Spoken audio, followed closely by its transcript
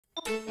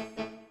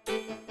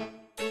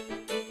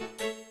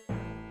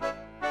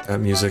That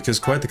music is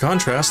quite the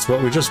contrast to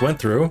what we just went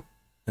through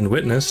and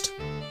witnessed.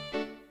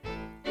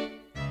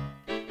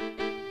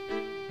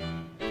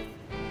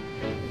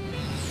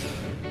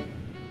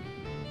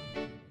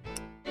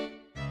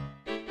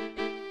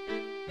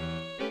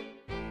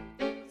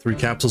 Three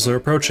capsules are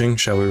approaching.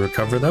 Shall we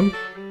recover them?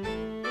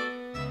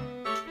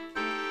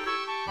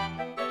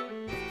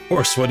 Of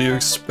course, what do you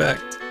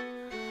expect?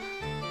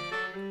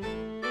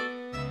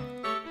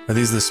 Are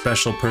these the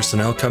special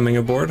personnel coming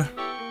aboard?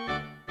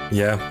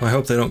 Yeah, I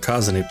hope they don't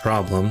cause any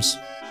problems.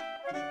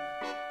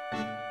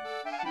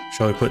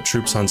 Shall we put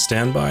troops on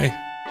standby?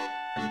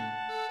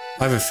 I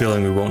have a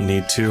feeling we won't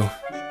need to.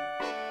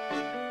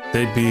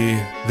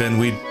 Then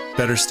we'd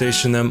better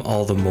station them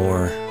all the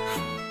more.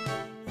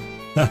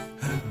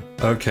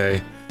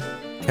 Okay.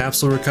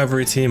 Capsule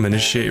recovery team,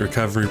 initiate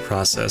recovery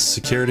process.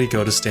 Security,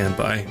 go to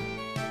standby.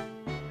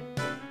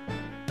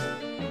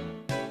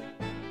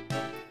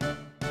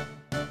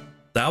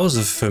 That was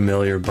a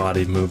familiar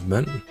body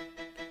movement.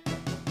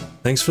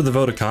 Thanks for the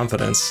vote of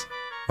confidence.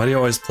 Why do you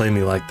always play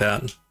me like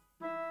that?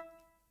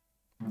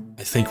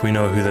 I think we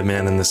know who the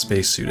man in the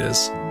spacesuit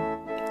is.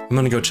 I'm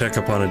gonna go check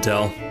up on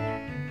Adel.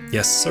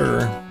 Yes,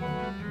 sir.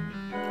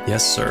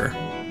 Yes, sir.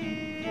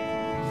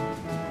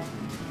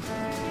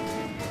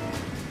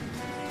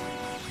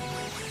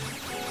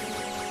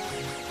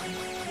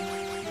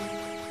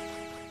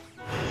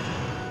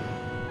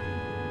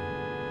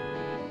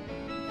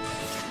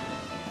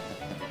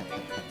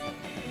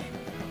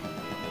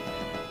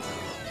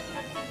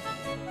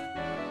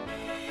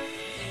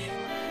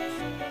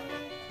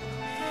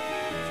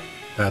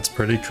 That's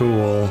pretty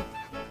cool.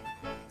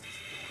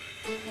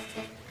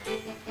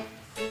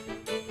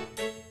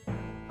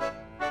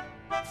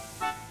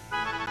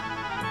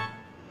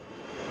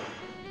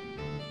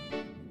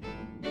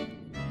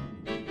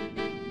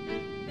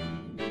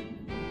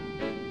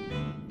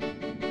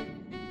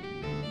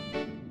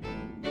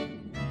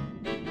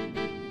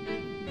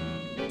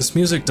 This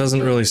music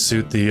doesn't really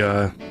suit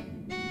the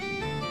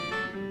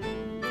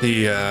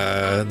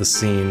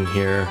scene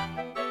here.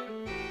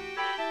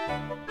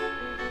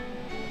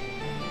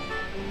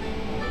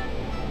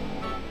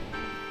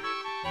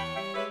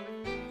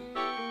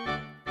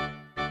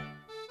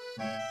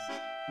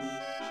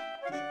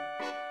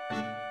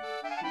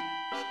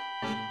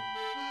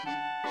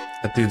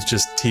 That dude's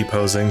just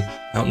T-posing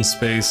out in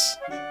space.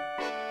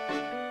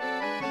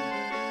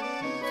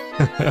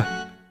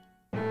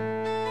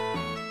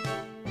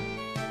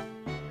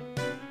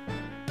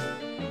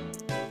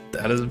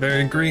 That is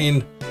very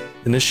green.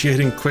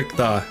 Initiating quick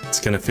thaw. It's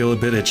gonna feel a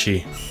bit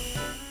itchy.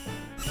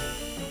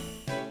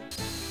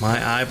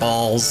 My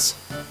eyeballs.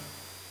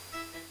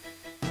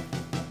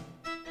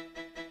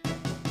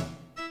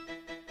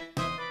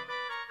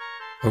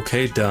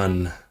 Okay,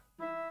 done.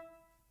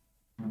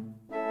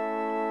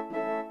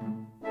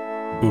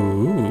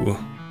 Ooh.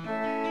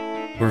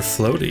 We're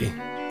floaty,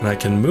 and I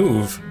can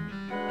move.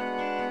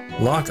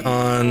 Lock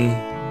on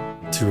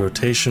to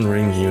rotation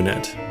ring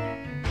unit.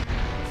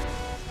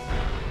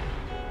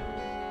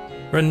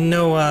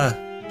 Rinoa!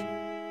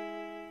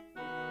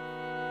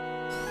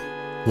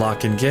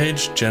 Lock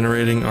engaged,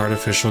 generating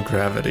artificial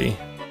gravity.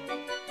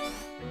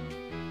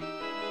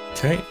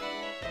 Okay.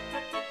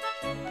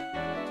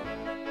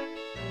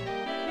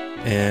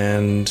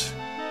 And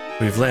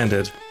we've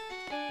landed.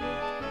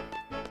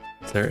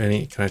 Is there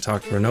any... Can I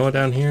talk to Rinoa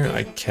down here?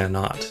 I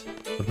cannot.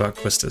 What about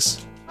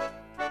Quistis?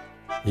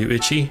 You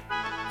itchy?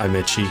 I'm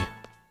itchy.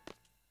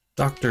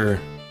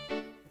 Doctor.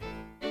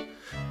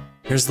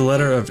 Here's the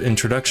letter of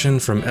introduction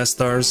from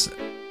Estar's...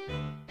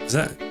 Is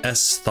that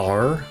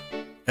Estar?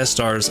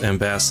 Estar's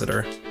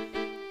ambassador.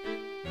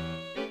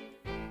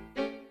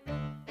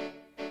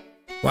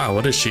 Wow,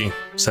 what is she?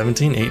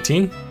 17,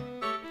 18?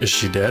 Is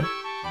she dead?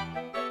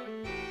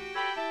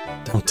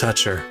 Don't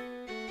touch her.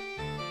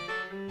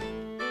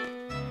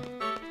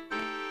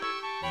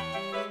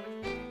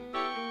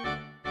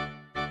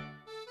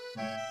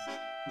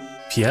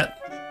 Piet?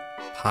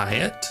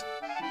 Piet?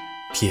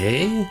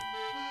 Piet?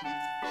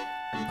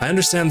 I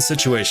understand the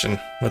situation.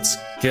 Let's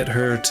get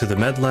her to the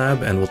med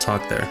lab and we'll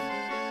talk there.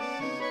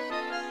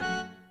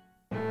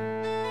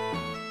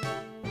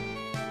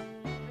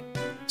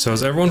 So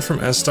is everyone from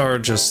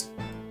Estar just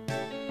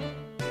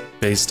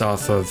based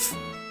off of...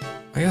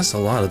 I guess a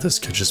lot of this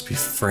could just be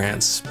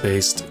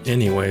France-based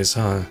anyways,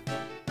 huh?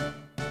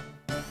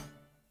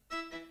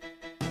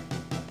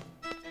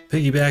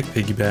 Piggyback,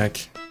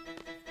 piggyback.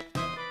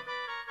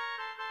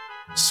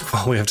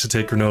 Squall, we have to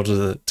take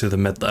Rinoa to the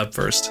med lab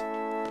first.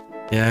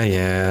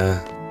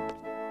 Yeah.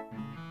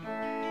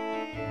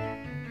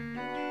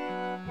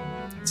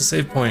 It's a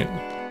save point.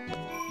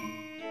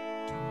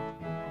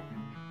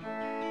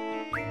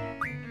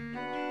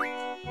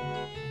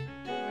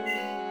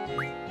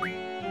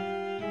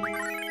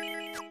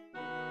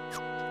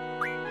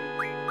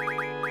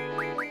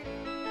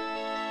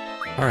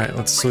 Alright,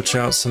 let's switch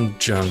out some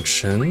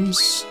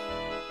junctions.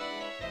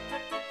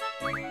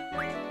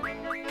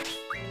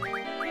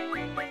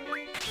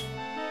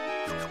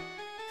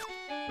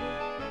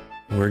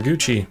 We're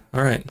Gucci.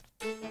 Alright.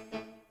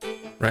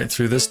 Right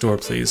through this door,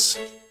 please.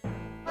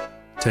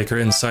 Take her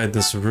inside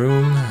this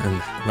room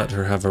and let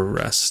her have a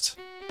rest.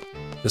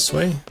 This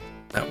way?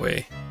 That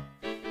way.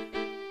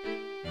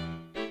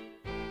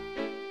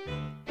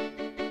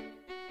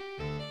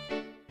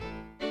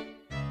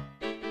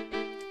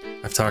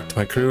 I've talked to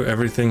my crew,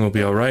 everything will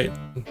be alright.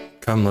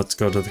 Come, let's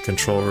go to the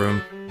control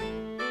room.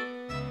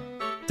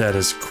 That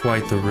is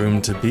quite the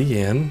room to be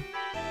in.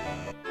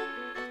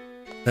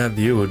 That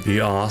view would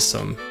be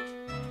awesome.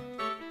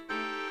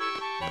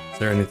 Is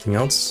there anything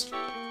else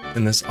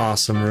in this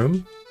awesome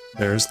room?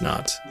 There is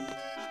not.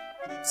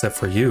 Except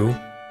for you.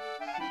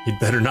 You'd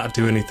better not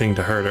do anything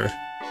to hurt her.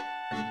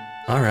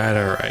 Alright,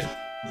 alright.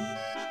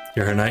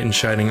 You're her knight in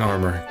shining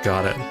armor.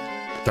 Got it.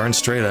 Darn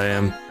straight I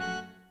am.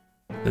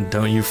 And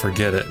don't you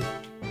forget it.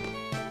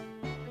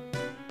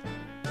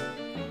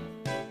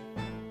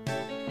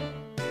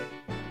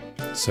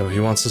 So he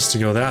wants us to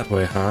go that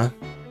way, huh?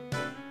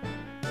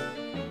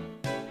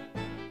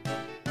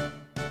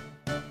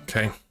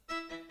 Okay.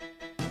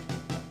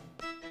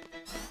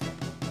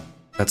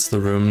 That's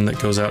the room that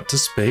goes out to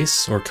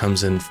space, or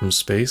comes in from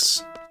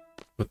space,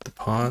 with the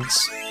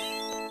pods.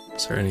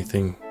 Is there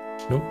anything?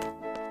 Nope.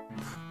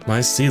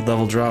 My seed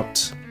level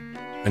dropped.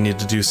 I need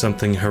to do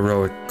something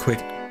heroic.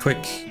 Quick,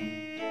 quick.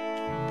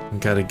 I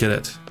gotta get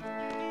it.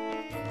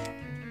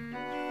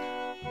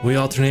 We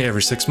alternate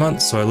every 6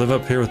 months, so I live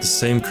up here with the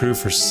same crew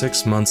for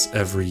 6 months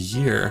every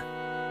year.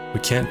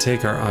 We can't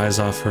take our eyes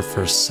off her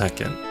for a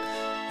second.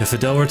 If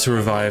Adel were to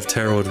revive,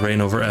 Terra would reign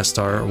over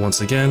Estar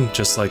once again,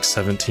 just like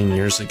 17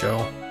 years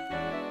ago.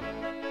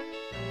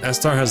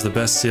 Estar has the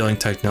best sealing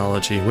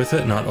technology. With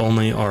it, not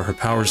only are her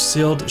powers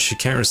sealed, she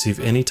can't receive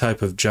any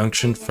type of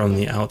junction from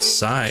the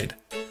outside.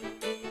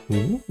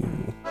 Ooh.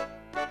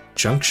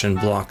 Junction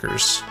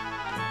blockers.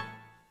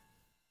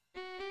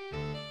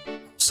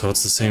 So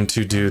it's the same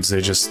two dudes, they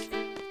just...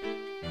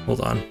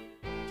 Hold on.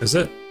 Is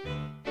it?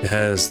 It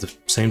has the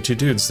same two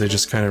dudes, they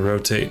just kind of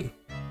rotate.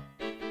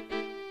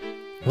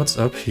 What's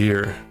up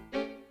here?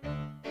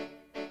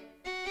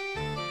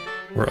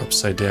 We're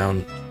upside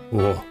down.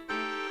 Whoa.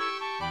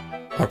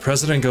 Our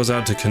president goes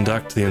out to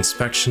conduct the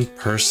inspection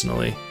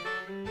personally.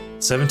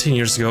 17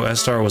 years ago,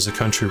 Estar was a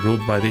country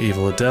ruled by the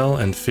evil Adel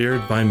and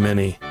feared by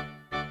many.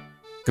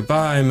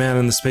 Goodbye, man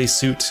in the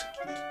spacesuit.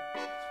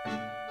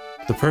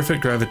 The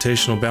perfect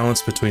gravitational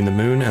balance between the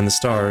moon and the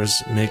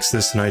stars makes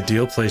this an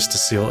ideal place to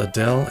seal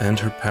Adel and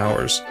her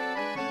powers.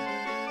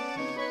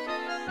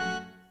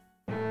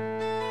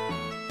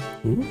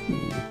 Ooh.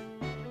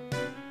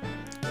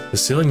 The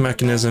sealing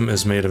mechanism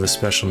is made of a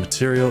special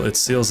material. It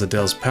seals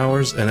Adel's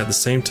powers and at the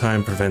same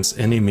time prevents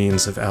any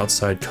means of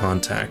outside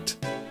contact.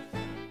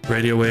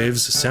 Radio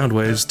waves, sound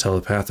waves,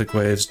 telepathic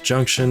waves,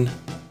 junction,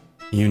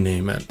 you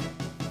name it.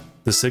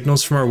 The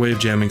signals from our wave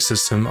jamming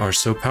system are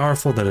so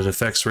powerful that it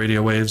affects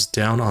radio waves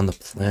down on the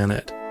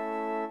planet.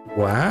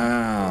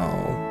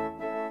 Wow.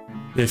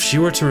 If she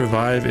were to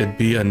revive, it'd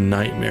be a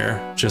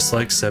nightmare, just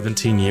like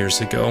 17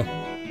 years ago.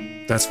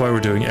 That's why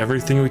we're doing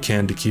everything we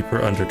can to keep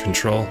her under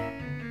control.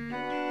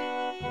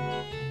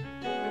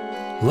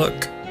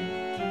 Look.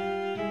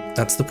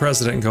 That's the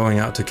president going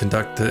out to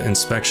conduct the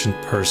inspection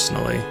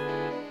personally.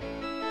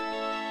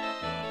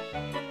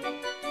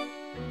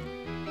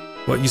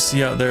 What you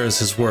see out there is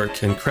his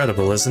work.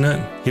 Incredible, isn't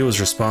it? He was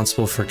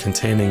responsible for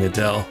containing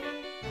Adel.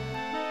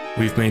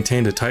 We've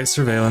maintained a tight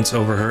surveillance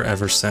over her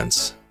ever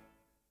since.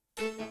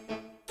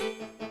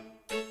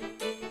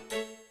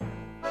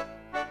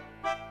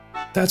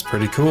 That's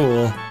pretty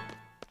cool.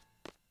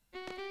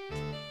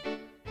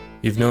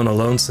 You've known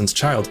Ellone since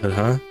childhood,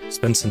 huh?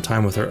 Spend some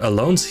time with her.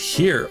 Ellone's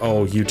here!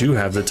 Oh, you do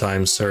have the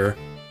time, sir.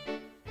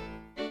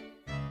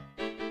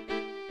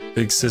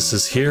 Big sis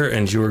is here,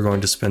 and you are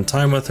going to spend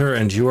time with her,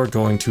 and you are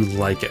going to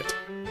like it.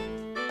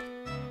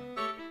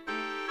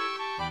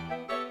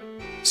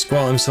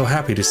 Squall, I'm so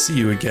happy to see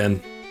you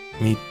again.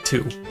 Me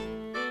too.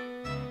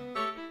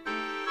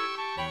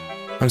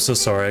 I'm so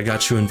sorry I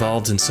got you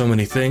involved in so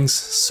many things,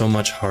 so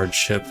much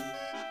hardship.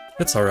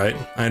 It's alright,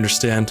 I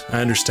understand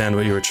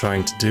what you were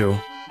trying to do.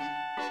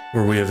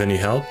 Were we of any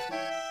help?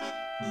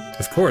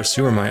 Of course,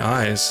 you were my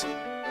eyes.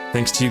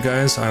 Thanks to you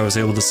guys, I was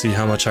able to see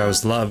how much I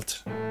was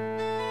loved.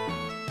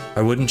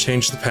 I wouldn't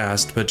change the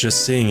past, but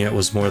just seeing it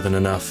was more than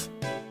enough.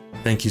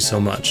 Thank you so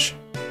much.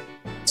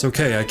 It's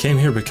okay, I came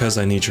here because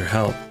I need your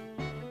help.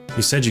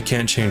 You said you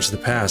can't change the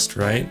past,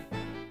 right?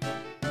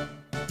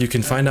 You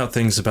can find out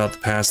things about the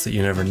past that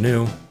you never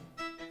knew,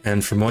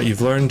 and from what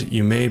you've learned,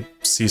 you may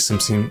see some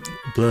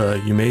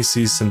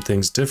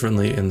things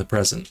differently in the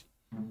present.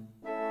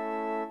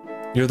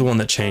 You're the one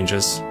that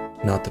changes,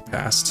 not the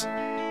past.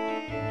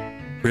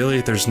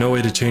 Really? There's no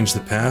way to change the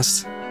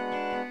past?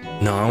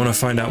 No, I want to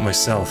find out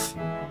myself.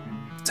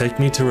 Take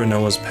me to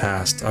Rinoa's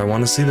past. I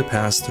want to see the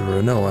past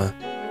through Rinoa.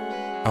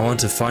 I want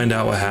to find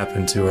out what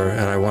happened to her,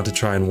 and I want to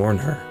try and warn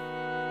her.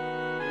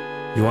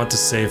 You want to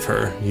save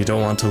her. You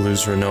don't want to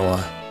lose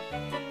Rinoa.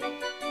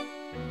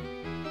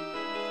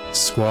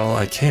 Squall,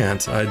 I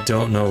can't. I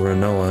don't know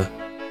Rinoa.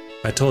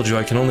 I told you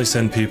I can only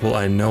send people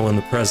I know in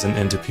the present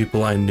into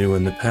people I knew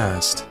in the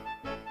past.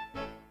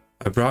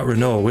 I brought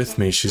Rinoa with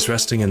me. She's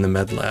resting in the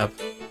med lab.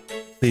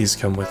 Please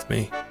come with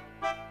me.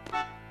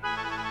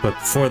 But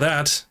before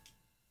that,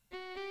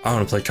 I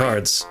want to play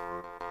cards.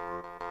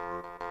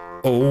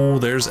 Oh,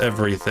 there's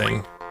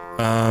everything.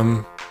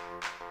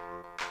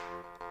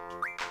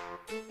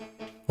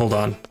 Hold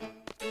on.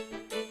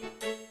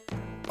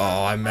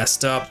 Oh, I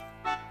messed up.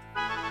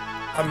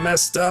 I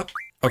messed up.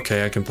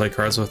 Okay, I can play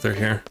cards with her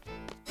here.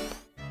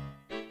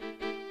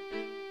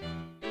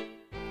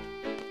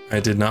 I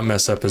did not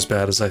mess up as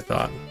bad as I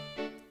thought.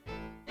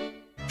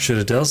 Should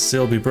Adel's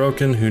seal be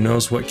broken, who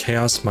knows what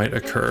chaos might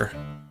occur.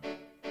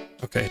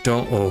 Okay,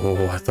 don't...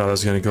 Oh, I thought I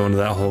was going to go into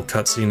that whole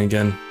cutscene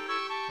again.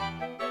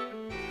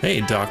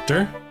 Hey,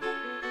 Doctor.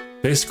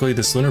 Basically,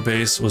 this lunar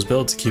base was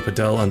built to keep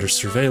Adel under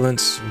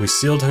surveillance. We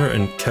sealed her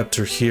and kept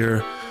her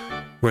here,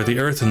 where the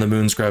Earth and the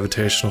Moon's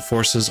gravitational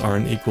forces are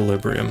in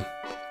equilibrium.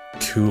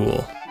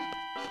 Cool.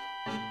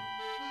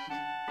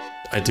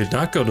 I did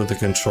not go to the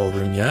control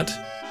room yet.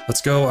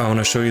 Let's go, I want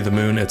to show you the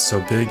moon. It's so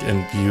big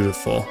and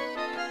beautiful.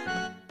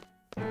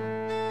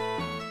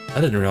 I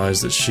didn't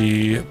realize that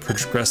she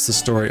progressed the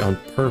story on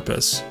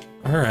purpose.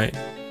 Alright.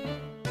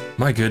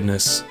 My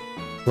goodness.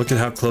 Look at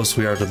how close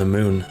we are to the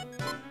moon.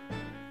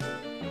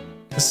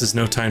 This is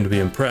no time to be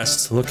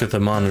impressed. Look at the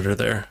monitor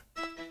there.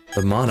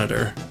 The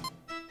monitor.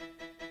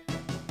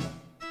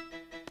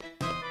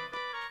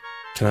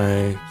 Can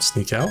I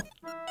sneak out?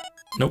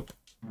 Nope.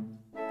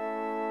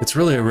 It's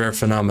really a rare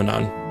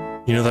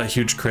phenomenon. You know that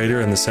huge crater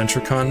in the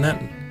central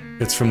continent?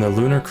 It's from the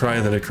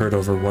LunarCry that occurred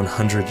over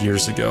 100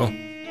 years ago.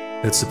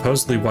 It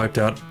supposedly wiped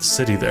out the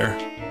city there.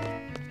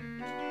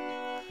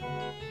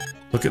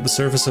 Look at the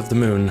surface of the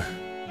moon.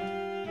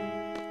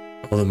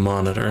 Oh, the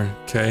monitor,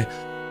 okay.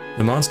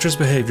 The monster's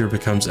behavior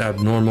becomes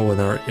abnormal when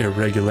there are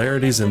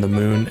irregularities in the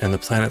moon and the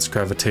planet's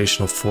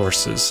gravitational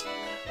forces.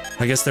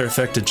 I guess they're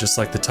affected just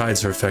like the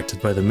tides are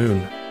affected by the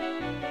moon.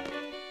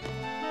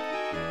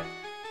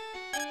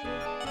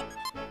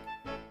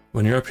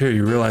 When you're up here,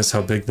 you realize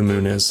how big the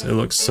moon is. It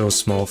looks so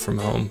small from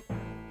home.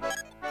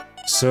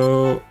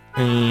 So,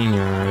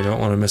 I don't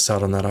want to miss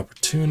out on that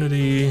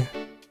opportunity.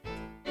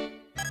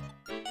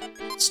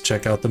 Let's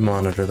check out the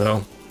monitor,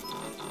 though.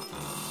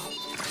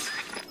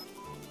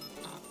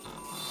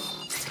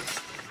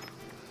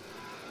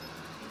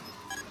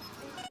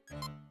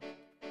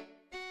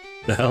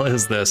 The hell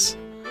is this?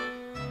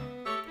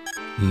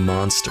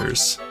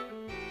 Monsters.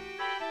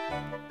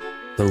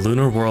 The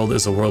lunar world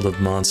is a world of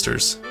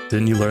monsters.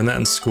 Didn't you learn that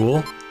in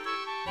school?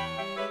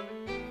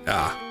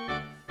 Ah.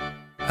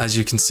 As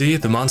you can see,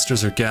 the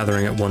monsters are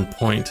gathering at one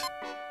point.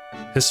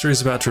 History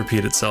is about to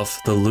repeat itself.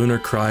 The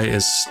LunarCry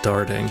is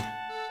starting.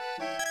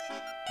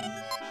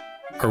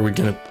 Are we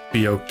gonna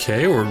be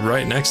okay? We're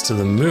right next to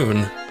the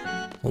moon.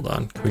 Hold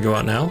on, can we go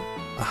out now?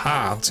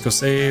 Aha, let's go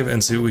save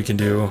and see what we can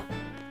do.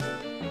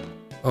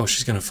 Oh,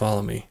 she's gonna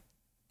follow me.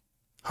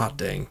 Hot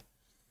dang.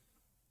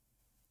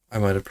 I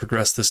might have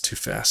progressed this too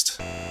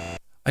fast.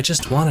 I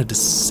just wanted to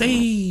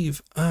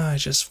save! I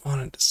just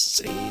wanted to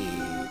save.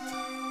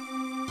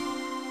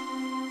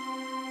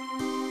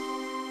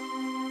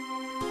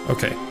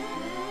 Okay.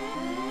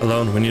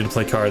 Ellone, we need to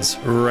play cards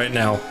right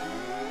now.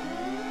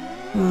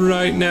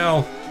 Right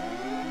now.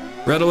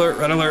 Red alert,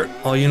 red alert.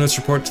 All units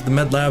report to the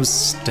med labs.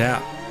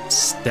 Stat.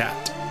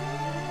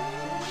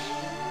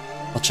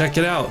 I'll check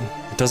it out.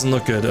 It doesn't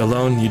look good.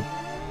 Ellone, you'd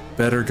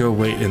better go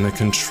wait in the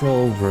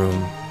control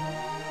room.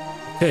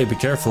 Okay, be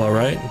careful,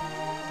 alright?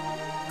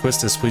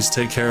 Quistis, please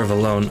take care of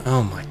Ellone.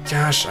 Oh my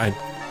gosh,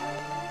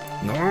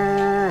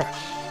 No!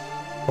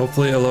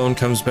 Hopefully Ellone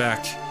comes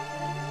back.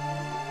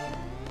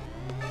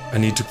 I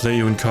need to play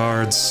you in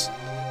cards.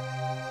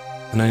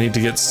 And I need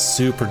to get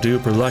super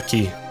duper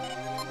lucky.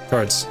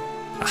 Cards.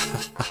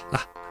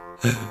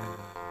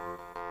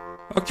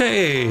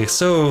 Okay,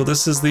 so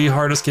this is the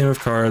hardest game of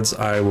cards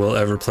I will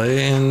ever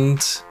play, and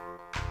let's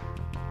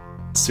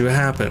see what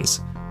happens.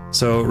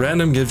 So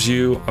random gives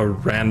you a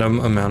random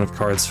amount of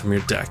cards from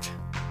your deck.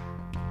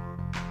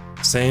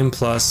 Same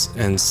plus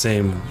and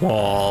same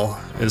wall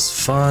is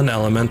fun.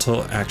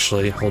 Elemental,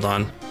 actually, hold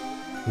on.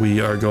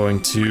 We are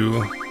going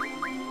to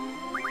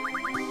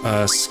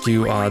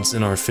skew odds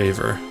in our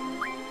favor.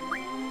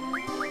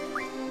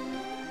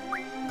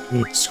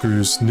 Ooh,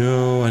 screws,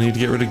 no, I need to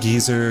get rid of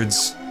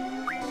geezards.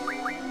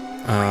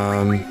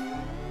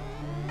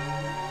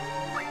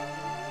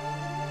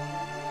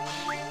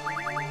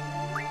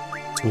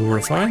 Tool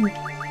refine?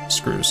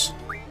 Screws.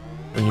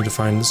 I need to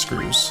find the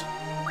screws.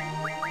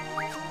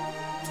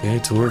 Okay,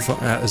 tool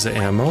refine, is it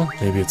ammo?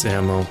 Maybe it's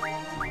ammo.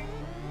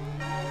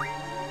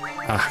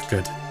 Ah,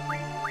 good.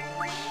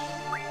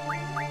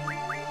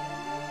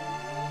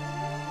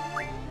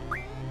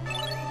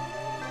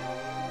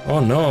 Oh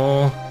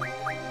no!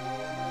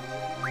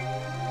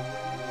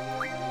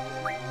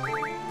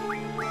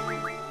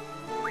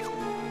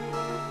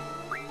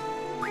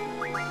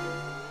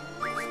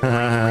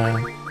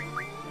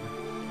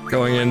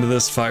 Going into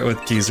this fight with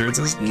geezards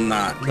is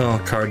not... No,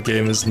 card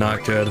game is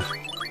not good.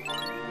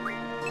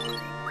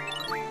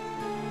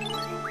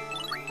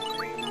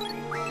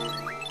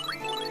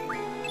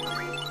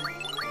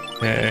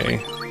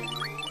 Okay.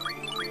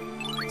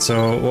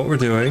 So what we're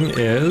doing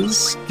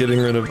is getting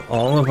rid of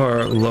all of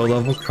our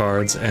low-level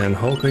cards and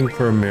hoping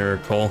for a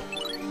miracle.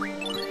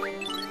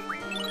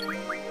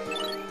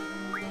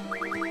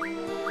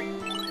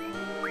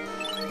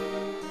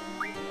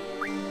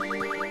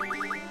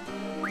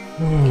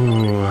 Ooh.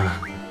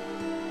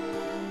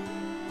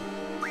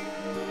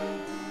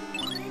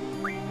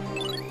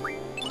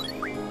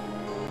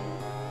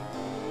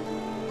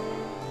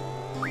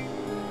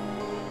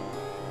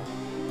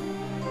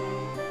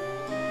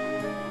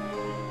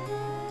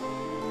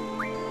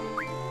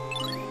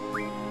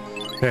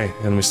 Okay,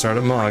 and we start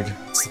at Mog.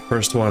 It's the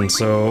first one,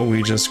 so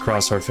we just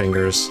cross our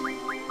fingers.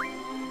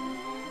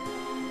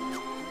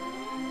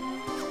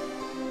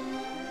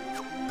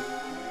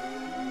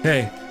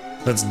 Okay,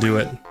 let's do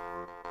it.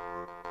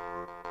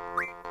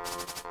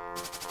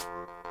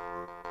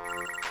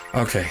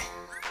 Okay.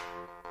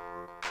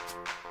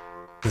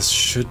 This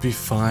should be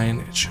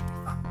fine. It should be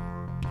fine.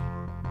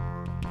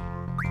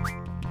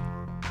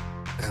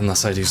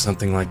 Unless I do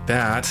something like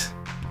that.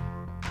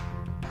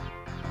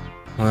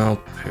 Well,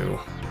 poo.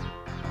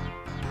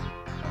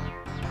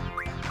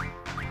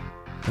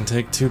 And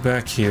take 2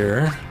 back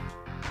here.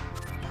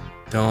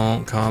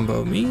 Don't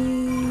combo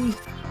me.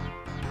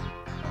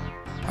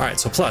 Alright,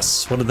 so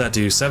plus. What did that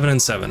do? 7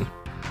 and 7.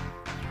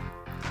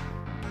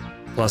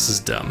 Plus is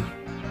dumb.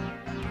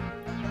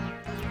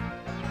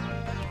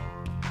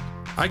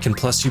 I can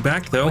plus you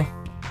back, though.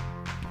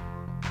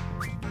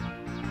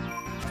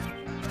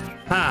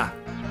 Ha!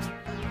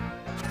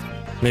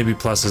 Maybe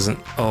plus isn't...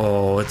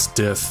 Oh, it's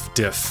diff,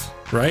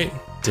 right?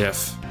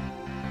 Diff.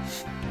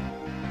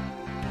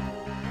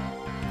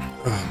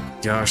 Oh my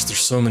gosh, there's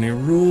so many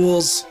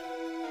rules.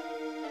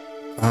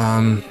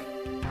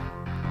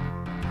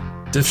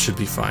 Diff should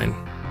be fine.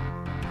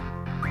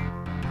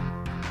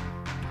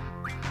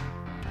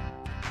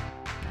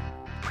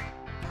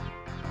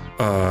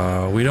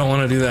 We don't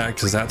want to do that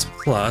because that's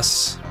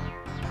plus.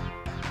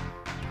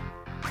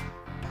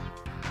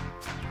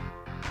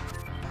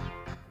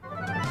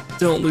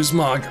 Don't lose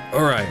Mog.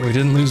 Alright, we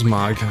didn't lose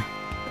Mog.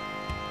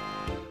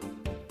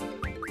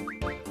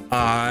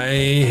 I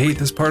hate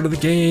this part of the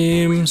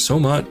game so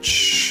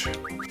much.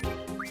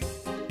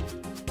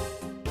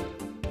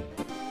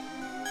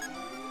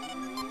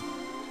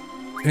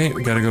 Okay,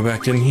 we gotta go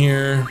back in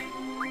here.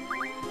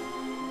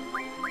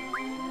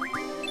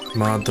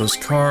 Mod those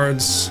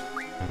cards.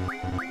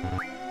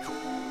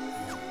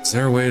 Is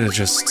there a way to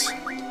just...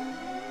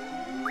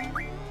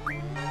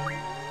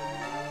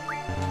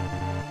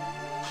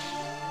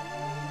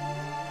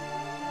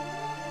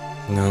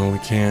 No, we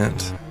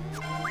can't.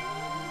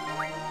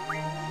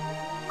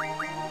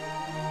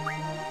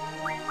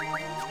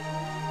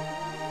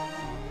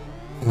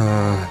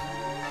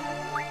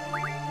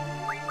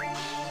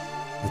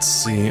 Let's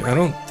see. I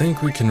don't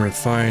think we can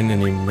refine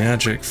any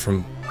magic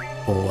from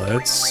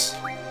bullets.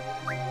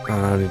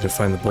 I need to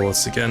find the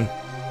bullets again.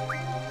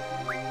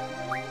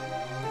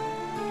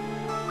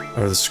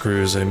 Or the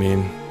screws, I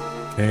mean.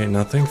 Okay,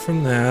 nothing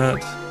from that.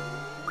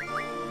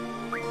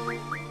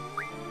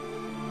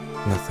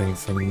 Nothing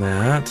from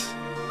that.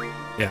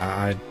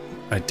 Yeah,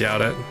 I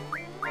doubt it.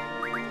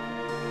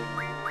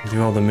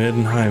 Do all the mid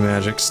and high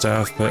magic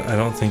stuff, but I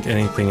don't think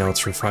anything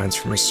else refines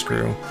from a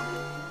screw.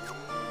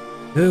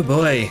 Oh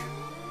boy.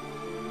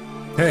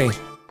 Hey.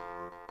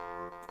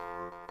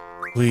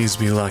 Please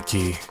be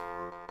lucky.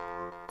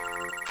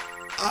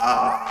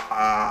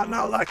 Ah,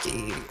 not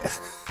lucky.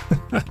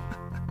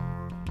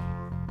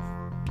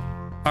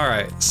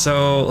 Alright,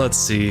 so let's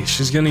see.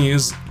 She's gonna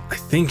use... I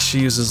think she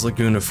uses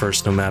Laguna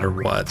first no matter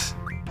what.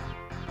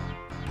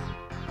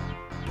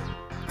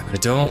 I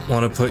don't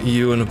want to put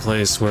you in a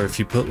place where if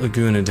you put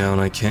Laguna down,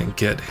 I can't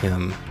get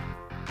him.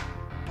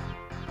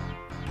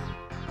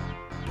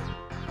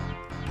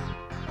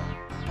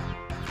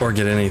 Or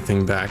get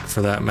anything back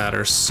for that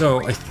matter.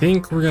 So I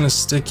think we're gonna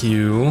stick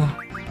you...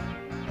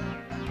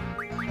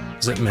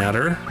 Does it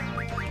matter?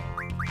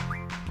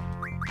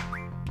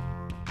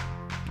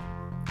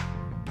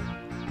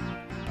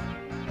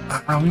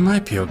 We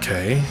might be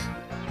okay.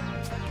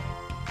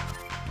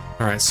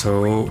 Alright,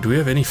 so do we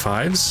have any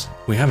 5s?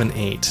 We have an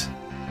 8.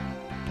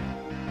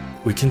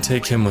 We can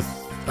take him with...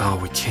 Oh,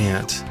 we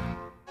can't.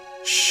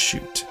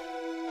 Shoot.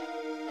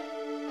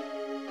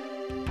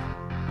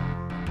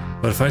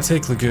 But if I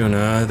take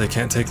Laguna, they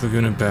can't take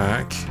Laguna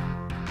back.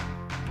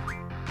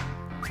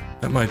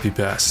 That might be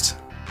best.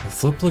 I'll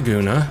flip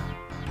Laguna.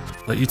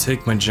 Let you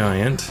take my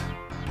giant.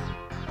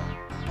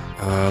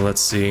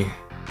 Let's see.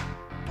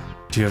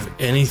 Do you have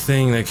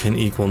anything that can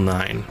equal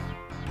 9?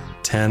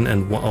 10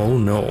 and 1. Oh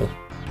no.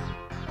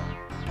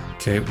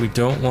 Okay, we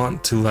don't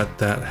want to let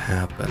that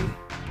happen.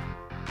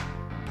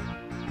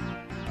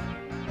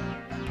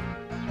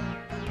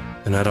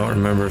 And I don't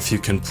remember if you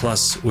can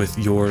plus with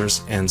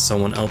yours and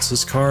someone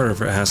else's card, or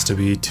if it has to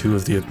be 2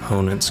 of the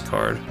opponent's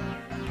card.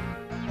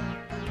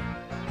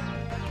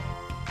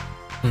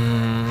 I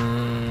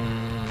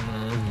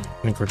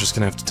think we're just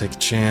gonna have to take a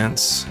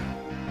chance.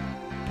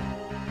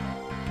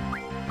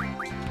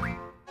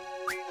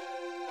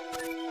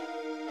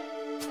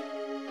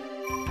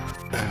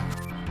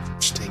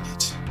 Dang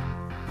it.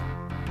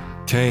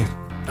 Okay,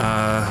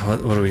 what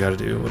do we gotta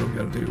do? What do we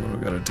gotta do? What do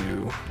we gotta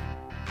do?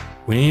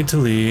 We need to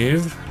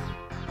leave.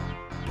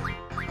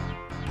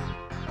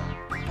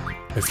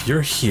 If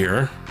you're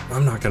here,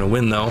 I'm not gonna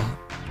win though.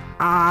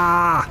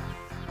 Ah!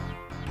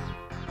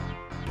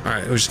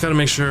 Alright, we just gotta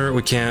make sure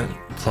we can't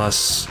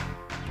plus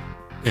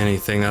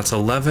anything. That's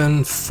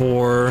 11,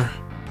 4,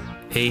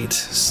 8,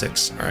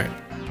 6. Alright.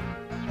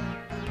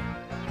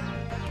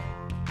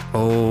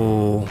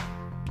 Oh.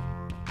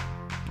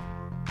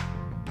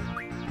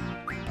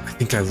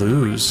 I think I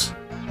lose.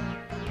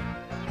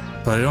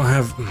 But I don't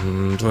have...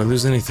 do I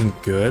lose anything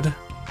good?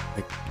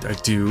 I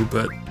do,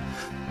 but...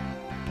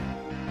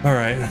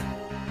 Alright.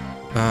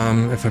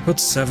 If I put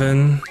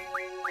 7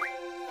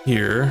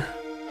 here...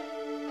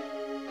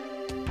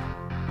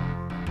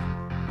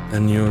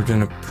 Then you're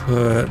gonna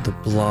put the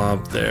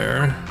blob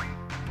there.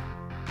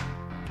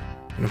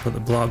 I'm gonna put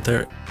the blob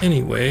there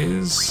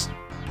anyways.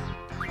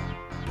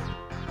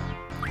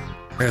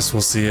 I guess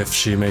we'll see if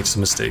she makes a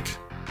mistake.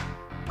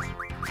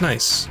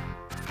 Nice.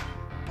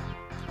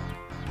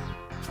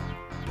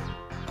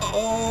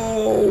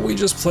 Oh, we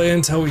just play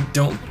until we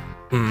don't...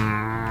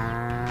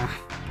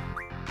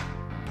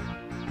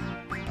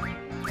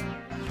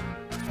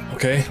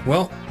 Okay,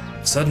 well,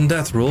 sudden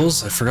death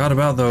rules. I forgot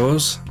about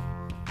those.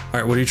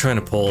 Alright, what are you trying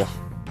to pull?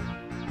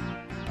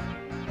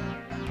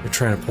 You're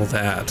trying to pull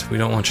that. We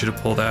don't want you to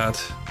pull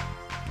that.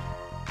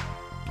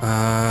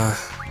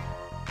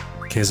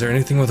 Okay, is there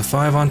anything with a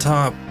 5 on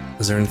top?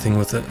 Is there anything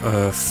with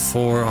a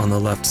 4 on the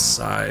left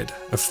side?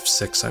 A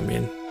 6, I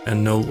mean.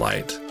 And no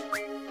light.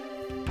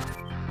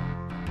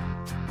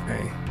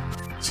 Okay,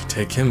 so you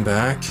take him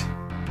back.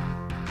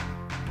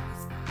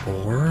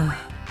 4.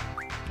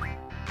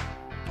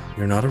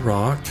 You're not a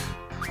rock.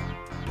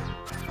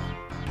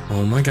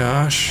 Oh my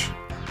gosh.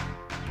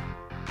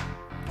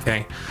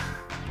 Okay,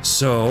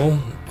 so,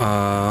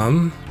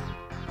 I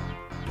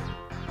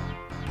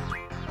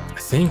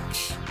think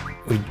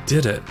we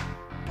did it.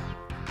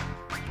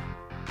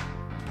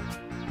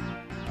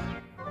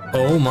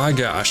 Oh my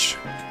gosh.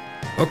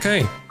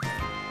 Okay.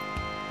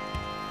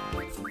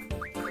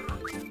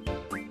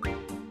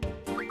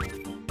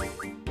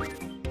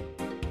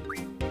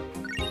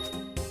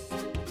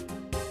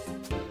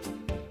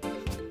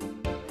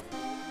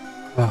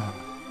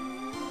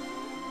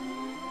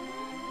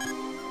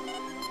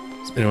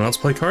 Anyone else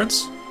play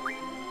cards?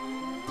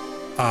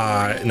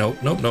 Nope.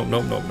 I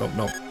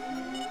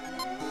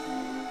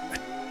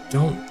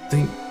don't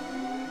think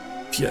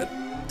Piet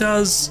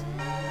does.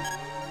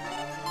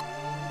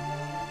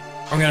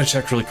 I'm gonna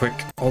check really quick.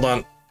 Hold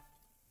on.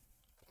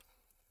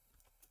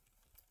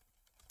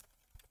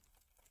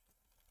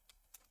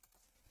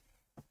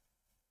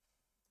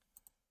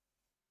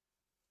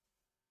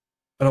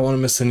 I don't want to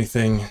miss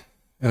anything,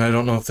 and I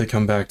don't know if they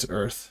come back to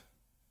Earth.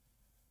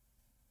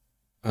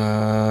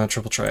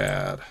 Triple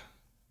Triad.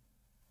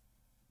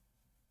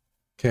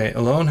 Okay,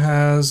 Ellone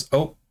has...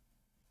 Oh,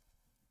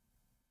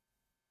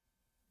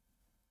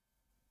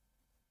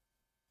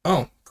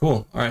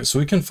 cool. Alright, so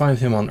we can find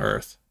him on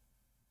Earth.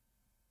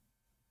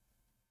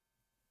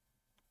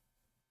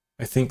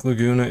 I think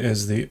Laguna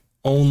is the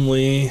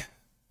only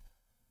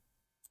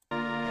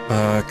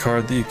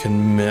card that you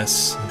can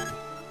miss.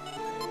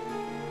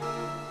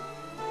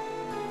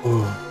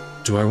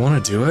 Oh, do I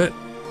want to do it?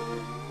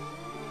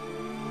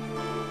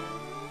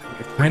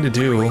 I kind of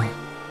do.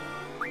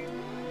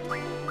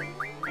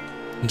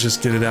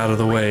 Just get it out of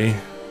the way.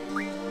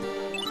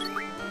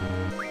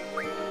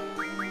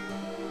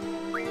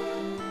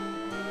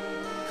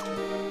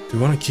 Do we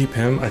want to keep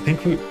him? I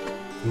think we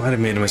might have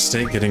made a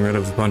mistake getting rid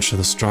of a bunch of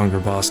the stronger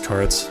boss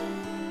cards.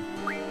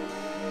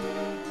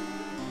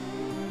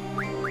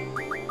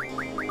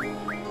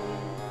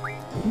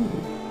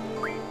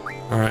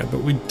 Alright,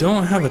 but we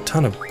don't have a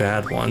ton of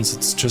bad ones,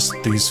 it's just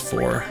these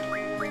 4.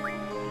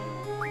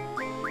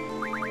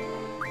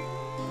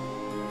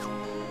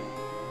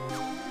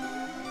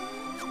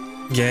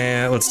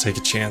 Yeah, let's take a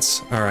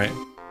chance. Alright.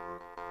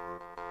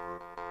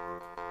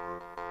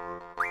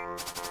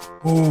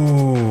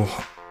 Ooh.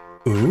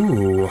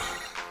 Ooh.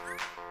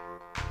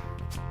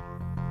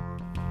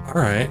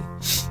 Alright.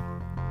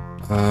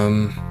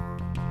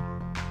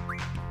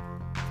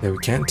 Yeah, we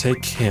can't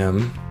take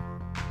him.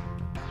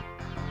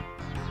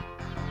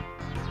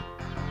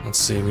 Let's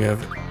see, we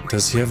have...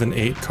 Does he have an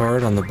 8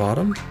 card on the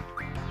bottom?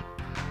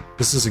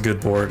 This is a good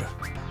board.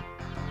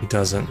 He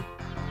doesn't.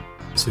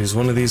 So he's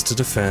one of these to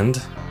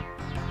defend.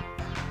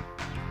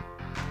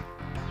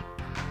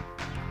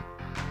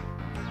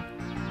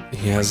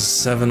 He has a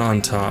 7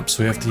 on top,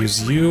 so we have to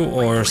use you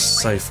or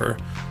Cypher.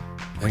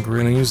 I think we're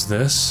gonna use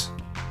this.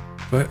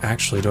 But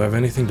actually, do I have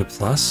anything to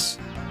plus?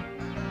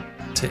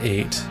 To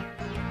 8.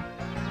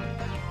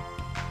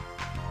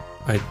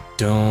 I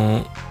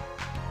don't.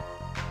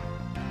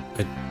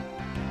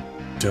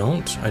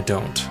 I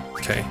don't.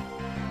 Okay.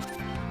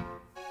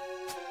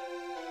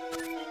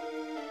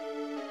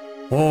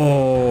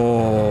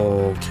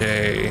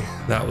 Okay.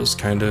 That was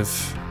kind of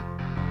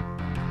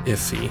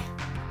iffy.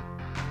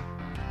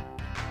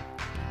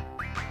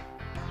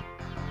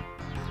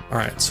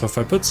 Alright, so if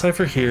I put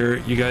Cypher here,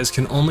 you guys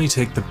can only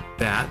take the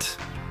bat.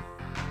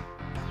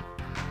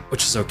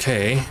 Which is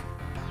okay,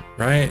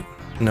 right?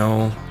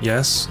 No,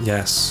 yes,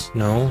 yes,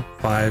 no,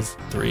 5,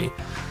 3.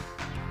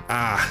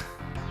 Ah.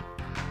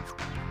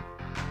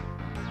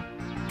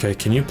 Okay,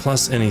 can you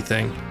plus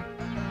anything?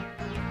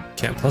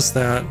 Can't plus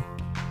that.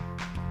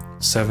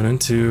 7 and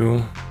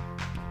 2.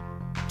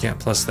 Can't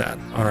plus that.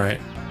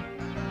 Alright.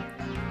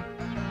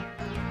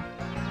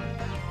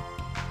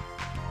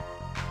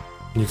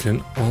 You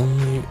can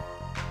only...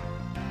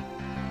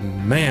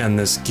 Man,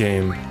 this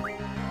game.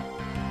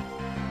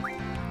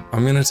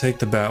 I'm gonna take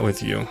the bat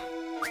with you.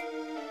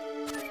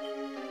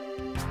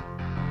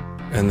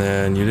 And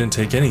then you didn't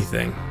take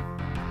anything.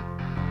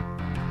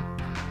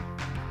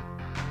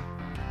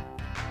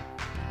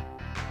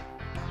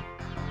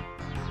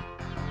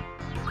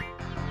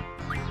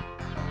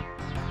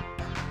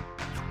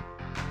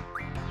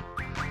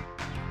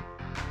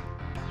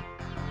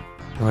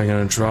 Am I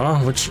gonna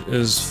draw? Which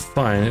is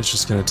fine, it's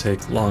just gonna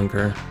take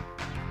longer.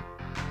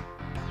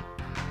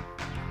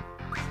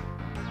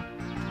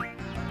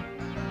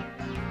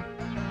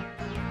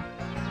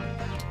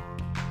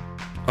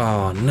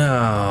 Oh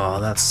no,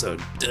 that's so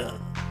dumb.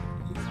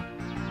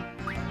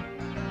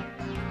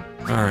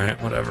 Alright,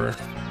 whatever.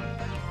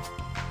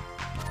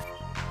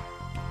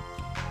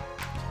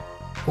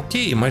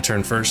 Okay, my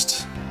turn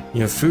first.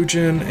 You have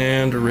Fujin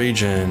and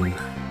Raijin.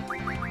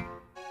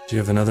 Do you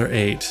have another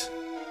 8?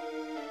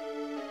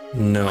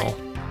 No.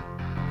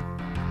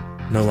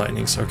 No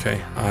lightnings,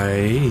 okay.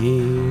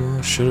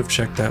 I should have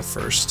checked that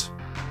first.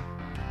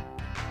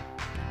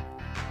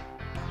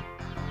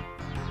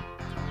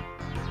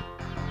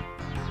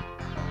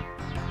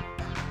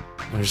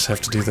 I just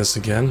have to do this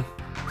again.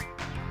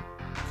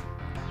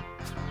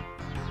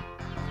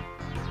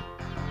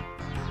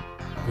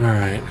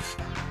 Alright.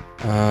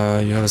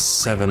 You have a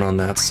 7 on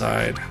that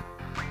side.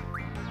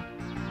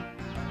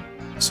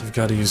 So we've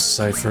got to use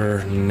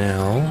Cypher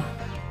now.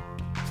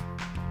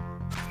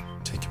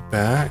 Take it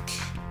back.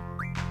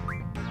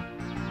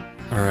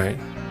 Alright.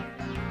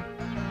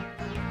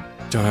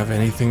 Don't have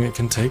anything that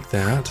can take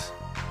that.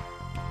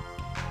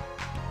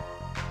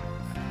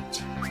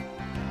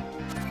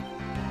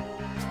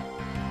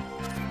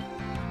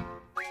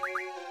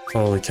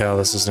 Holy cow,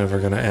 this is never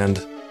gonna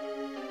end.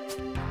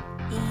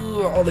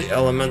 Ooh, all the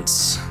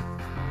elements.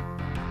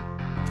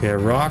 Okay,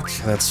 rock,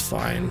 that's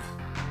fine.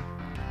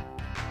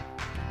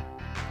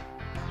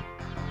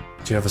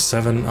 Do you have a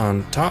 7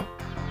 on top?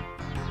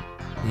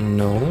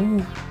 No.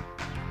 Do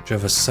you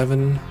have a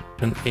 7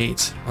 and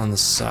 8 on the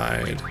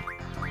side?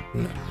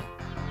 No.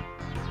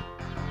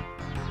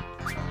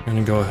 I'm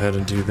gonna go ahead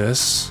and do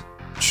this.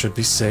 Should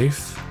be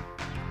safe.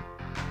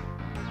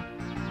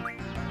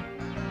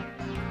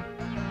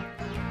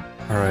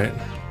 Alright.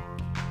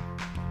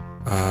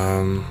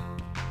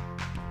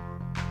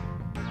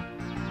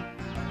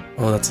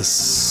 Oh, that's a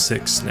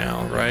 6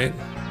 now, right?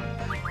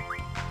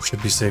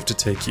 Should be safe to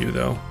take you,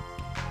 though.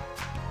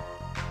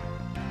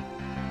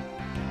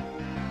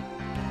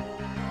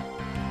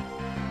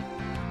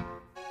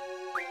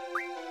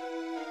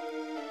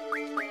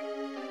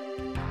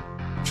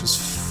 Which is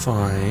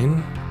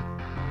fine.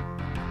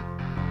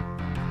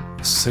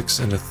 A 6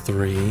 and a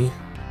 3.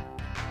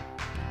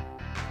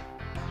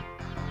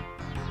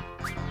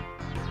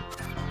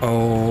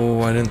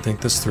 Oh, I didn't think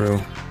this through.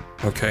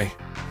 Okay.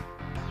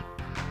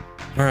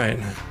 Alright,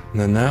 and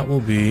then that will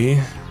be...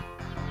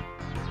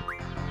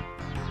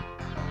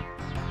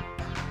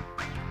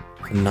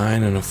 a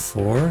 9 and a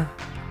 4.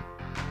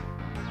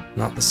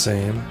 Not the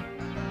same.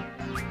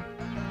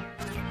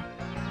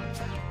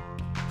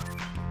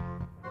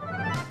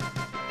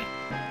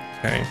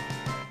 Okay.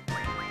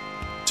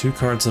 2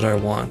 cards that I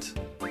want.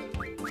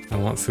 I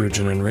want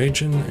Fujin and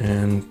Raijin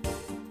and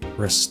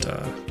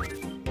Rista.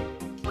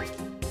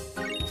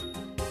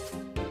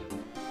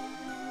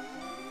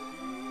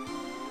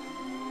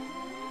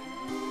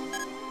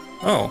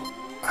 Oh,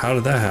 how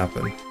did that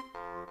happen?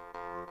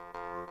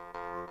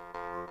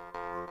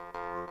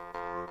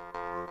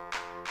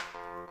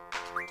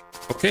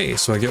 Okay,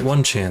 so I get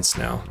 1 chance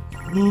now.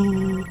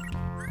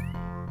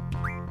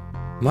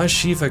 My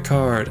Shiva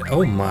card.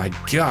 Oh my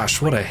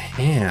gosh, what a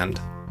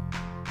hand.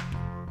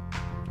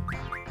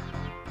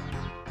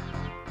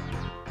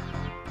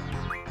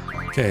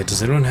 Okay,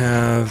 does anyone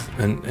have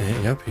an...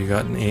 Yep, you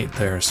got an 8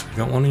 there, so we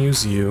don't want to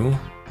use you.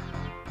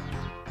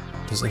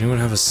 Does anyone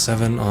have a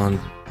 7 on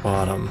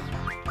bottom?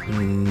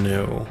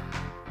 No.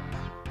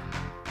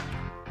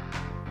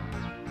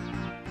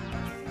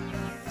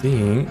 I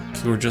think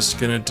we're just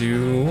gonna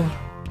do...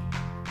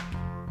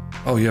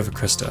 Oh, you have a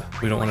Krista.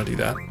 We don't want to do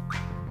that.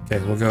 Okay,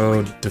 we'll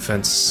go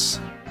defense.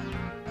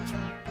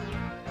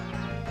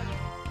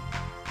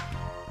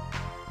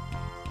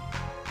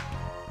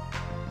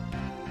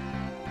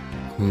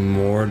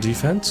 More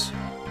defense.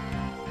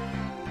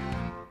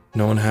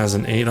 No one has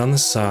an 8 on the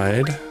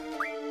side.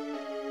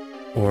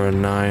 Or a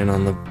 9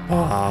 on the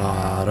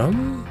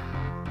bottom.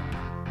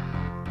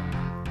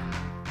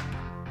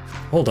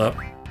 Hold up.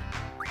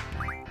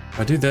 If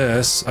I do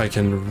this, I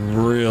can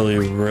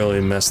really, really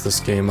mess this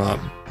game up.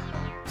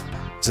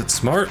 Is it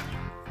smart?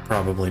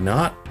 Probably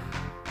not.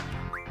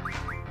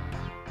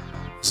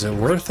 Is it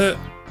worth it?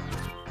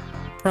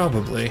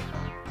 Probably.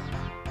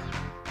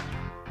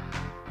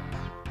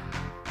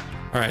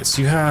 Alright,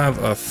 so you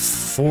have a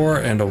 4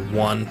 and a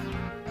 1.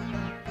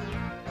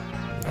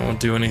 I won't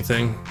do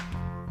anything.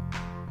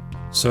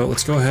 So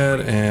let's go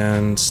ahead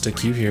and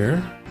stick you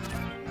here.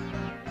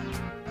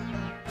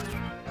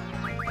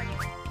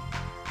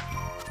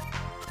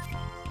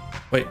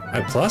 Wait,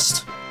 I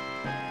plussed?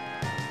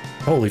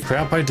 Holy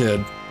crap, I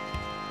did.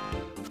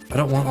 I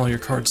don't want all your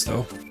cards,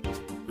 though.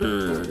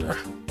 Urgh.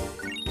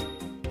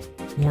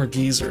 More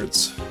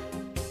geezards.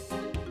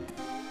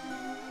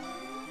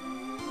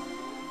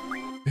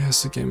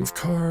 Yes, a game of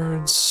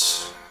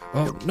cards.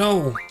 Oh,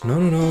 no! No,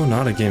 no, no,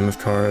 not a game of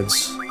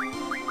cards.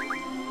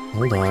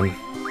 Hold on.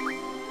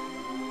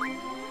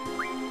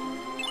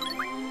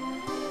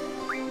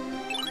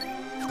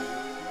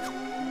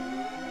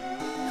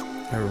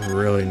 I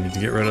really need to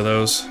get rid of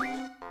those.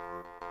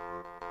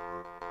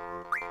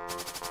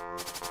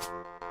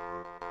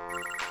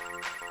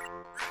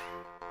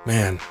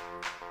 Man,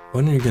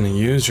 when are you gonna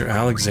use your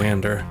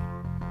Alexander?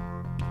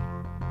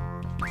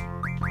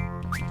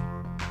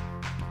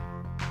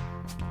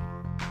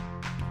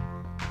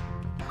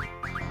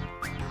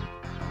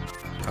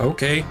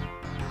 Okay.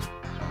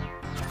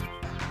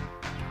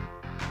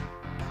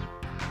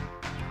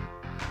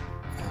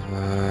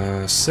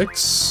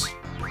 Six.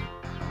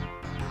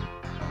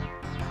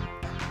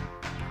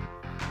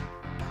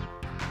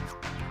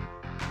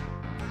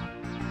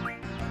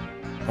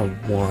 A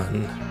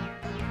 1.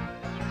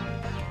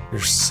 You're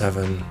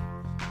 7.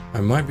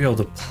 I might be able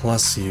to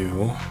plus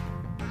you.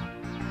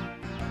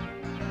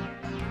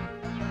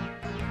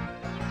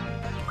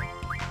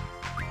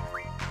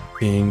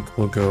 Pink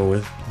will go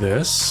with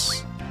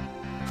this.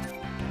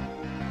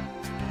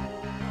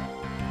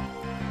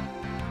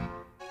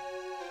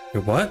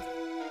 Wait, what?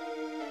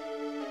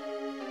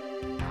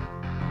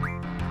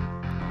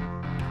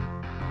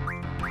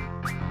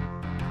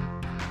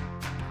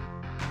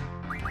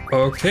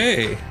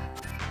 Okay.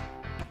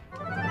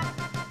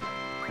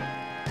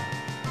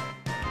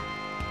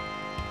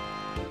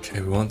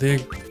 Okay, we want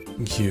the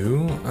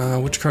U.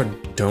 Which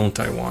card don't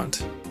I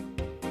want?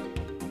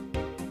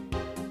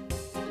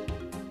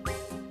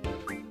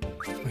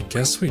 I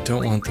guess we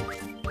don't want the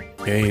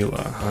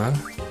Gala, huh?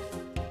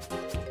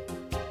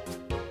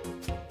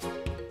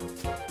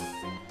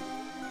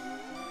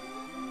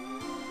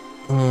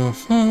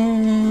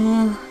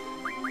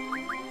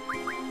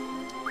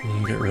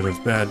 Get rid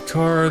of bad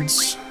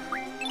cards.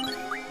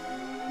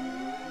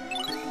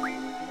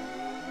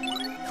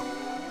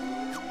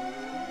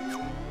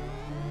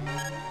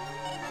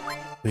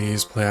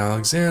 Please play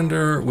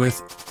Alexander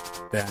with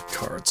bad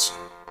cards.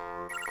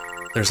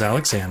 There's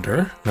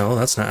Alexander. No,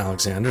 that's not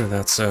Alexander.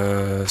 That's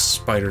a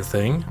spider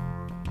thing.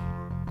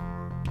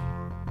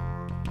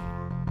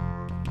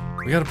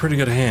 We got a pretty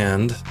good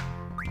hand.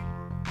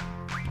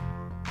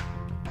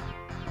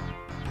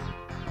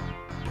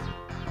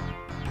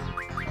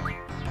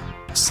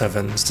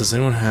 Sevens. Does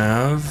anyone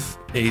have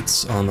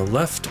 8s on the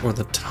left or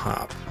the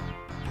top?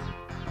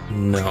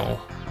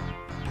 No.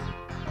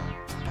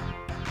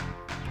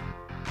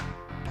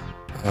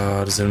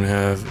 Does anyone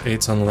have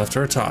 8s on the left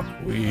or top?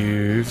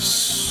 We've...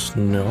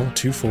 no.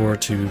 2, 4,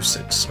 2,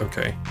 6.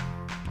 Okay.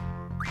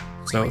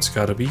 So it's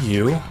gotta be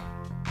you.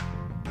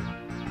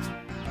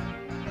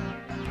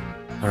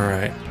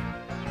 Alright.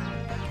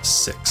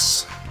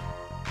 6.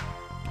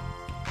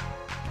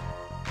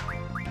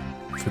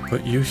 If we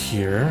put you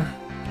here...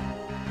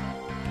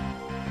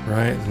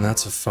 right, then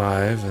that's a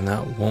 5, and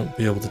that won't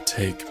be able to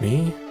take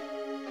me.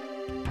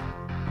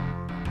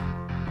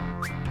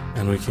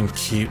 And we can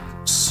keep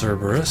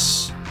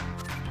Cerberus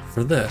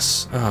for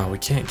this. Oh, we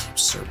can't keep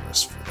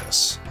Cerberus for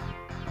this.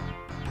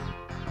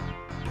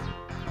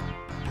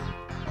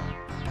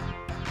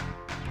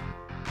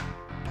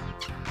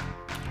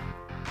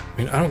 I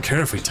mean, I don't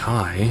care if we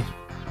tie.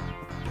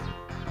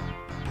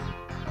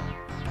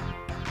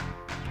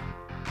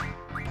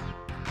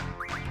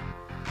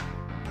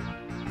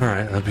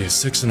 Alright, that'd be a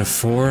 6 and a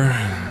 4.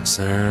 Is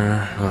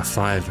there a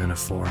 5 and a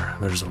 4?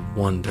 There's a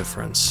 1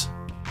 difference.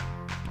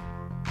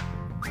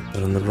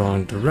 But in the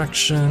wrong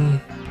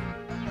direction.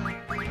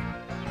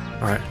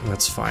 Alright,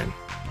 that's fine.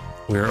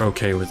 We're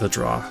okay with a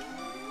draw.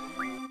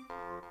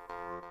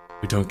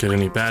 We don't get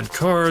any bad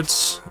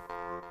cards.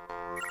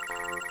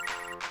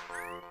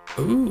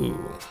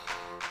 Ooh.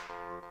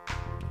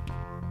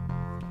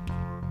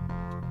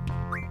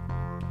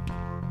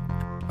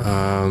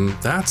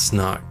 That's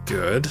not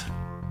good.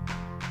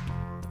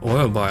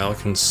 Oil bile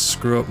can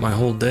screw up my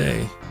whole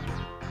day.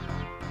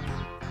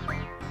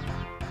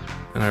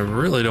 And I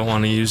really don't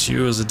want to use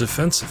you as a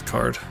defensive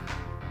card.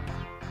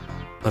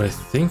 But I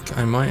think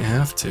I might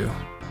have to.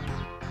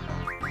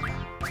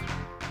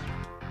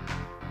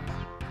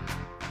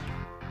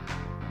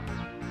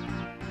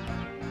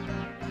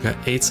 Got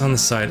 8s on the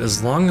side.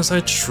 As long as I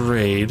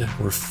trade,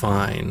 we're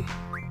fine.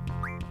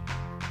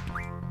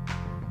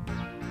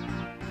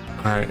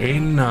 Alright, 8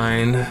 and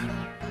 9.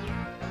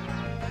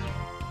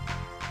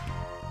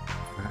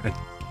 I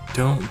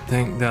don't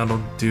think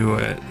that'll do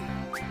it.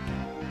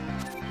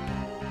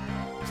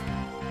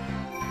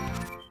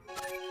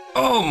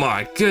 Oh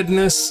my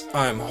goodness,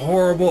 I'm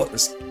horrible at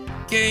this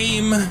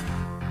game.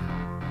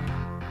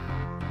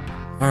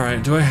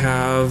 Alright, do I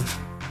have...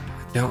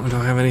 I don't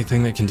have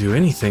anything that can do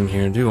anything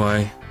here, do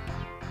I?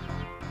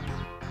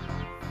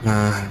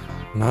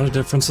 Not a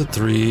difference of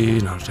 3,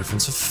 not a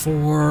difference of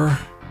 4.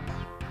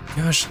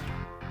 Gosh,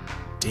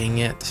 dang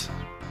it.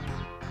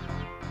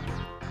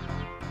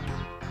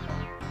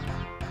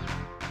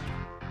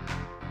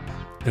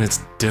 And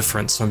it's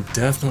different, so I'm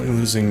definitely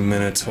losing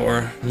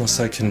Minotaur, unless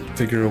I can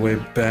figure a way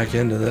back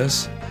into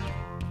this.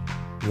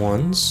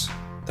 1s,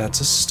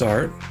 that's a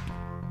start.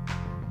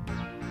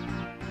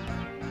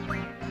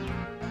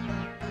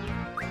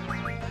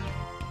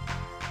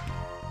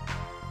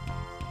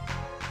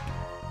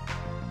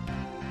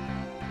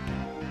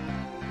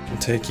 I can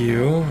take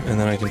you, and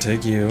then I can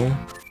take you.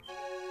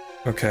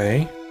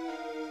 Okay.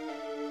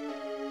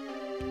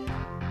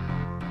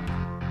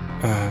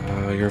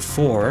 You're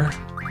 4.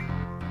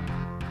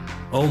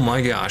 Oh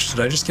my gosh, did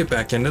I just get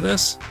back into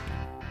this?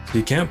 So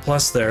you can't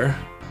plus there.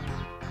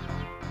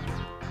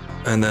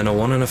 And then a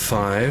 1 and a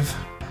 5.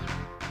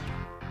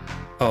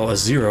 Oh, a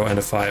 0 and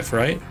a 5,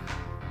 right?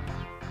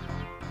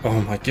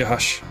 Oh my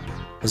gosh.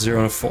 A 0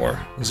 and a 4.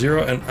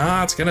 0 and...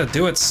 Ah, it's gonna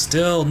do it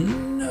still.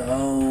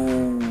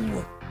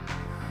 No!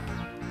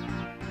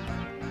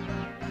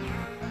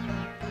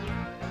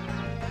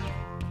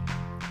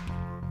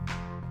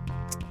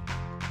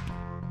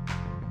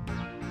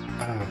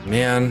 Oh,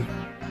 man.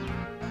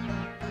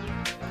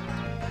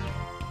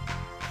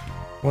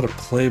 What a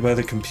play by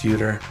the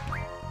computer.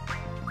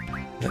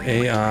 The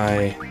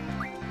AI.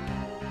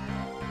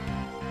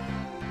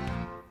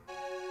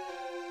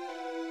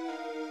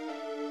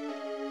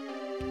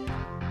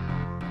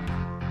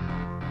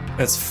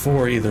 That's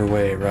 4 either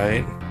way,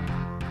 right?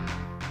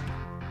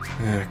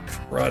 Ah,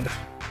 crud.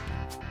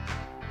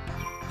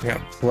 I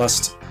got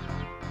plussed.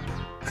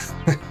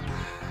 I'm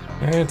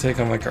gonna take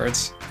all my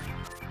cards.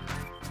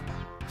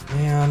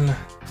 Man.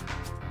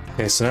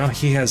 Okay, so now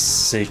he has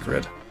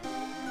Sacred.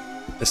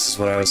 This is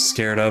what I was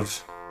scared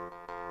of.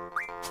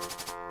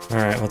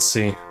 Alright, let's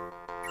see.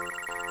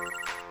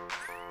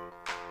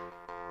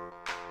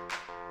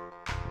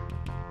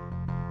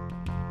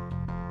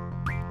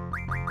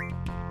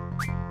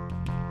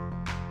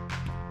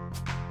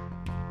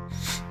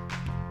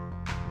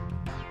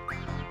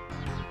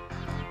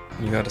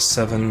 You got a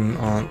 7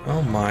 on...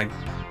 Oh my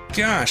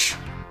gosh!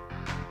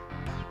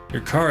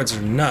 Your cards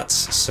are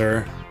nuts,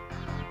 sir.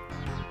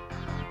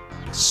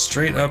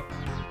 Straight up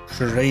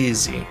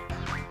crazy.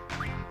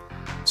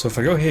 So if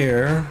I go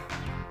here,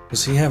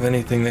 does he have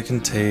anything that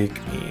can take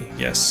me?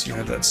 Yes, you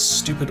have that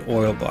stupid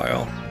oil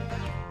bile.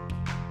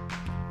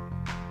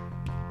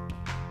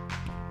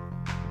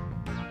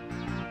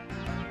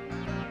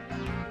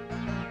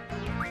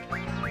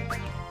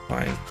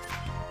 Fine.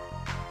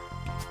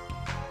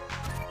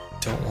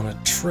 Don't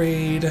want to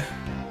trade.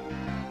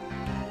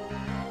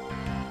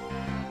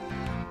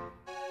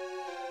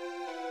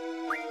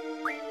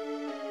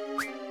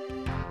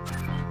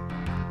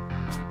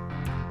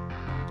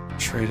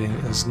 Trading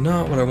is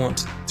not what I want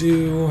to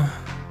do.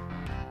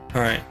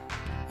 Alright.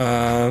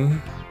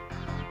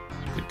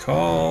 Good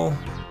call.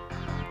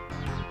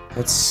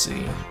 Let's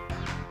see.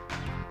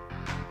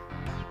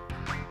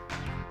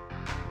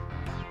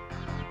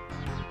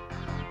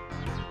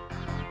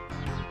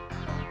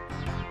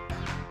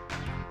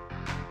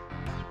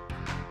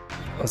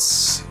 Let's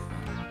see.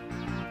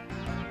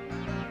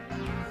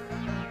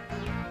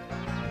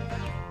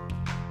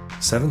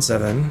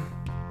 Seven.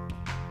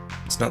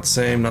 It's not the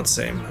same, not the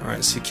same.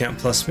 Alright, so you can't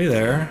plus me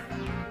there.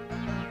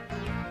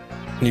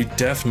 And you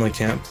definitely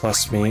can't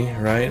plus me,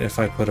 right? If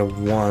I put a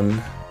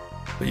 1.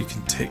 But you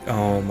can take...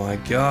 Oh my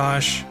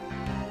gosh.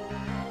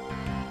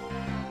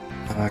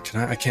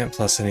 I can't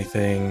plus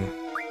anything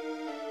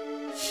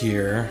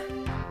here.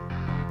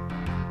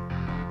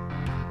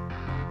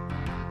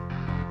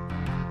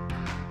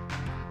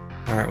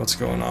 Alright, what's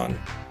going on?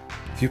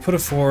 If you put a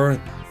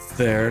 4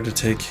 there to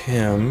take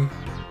him,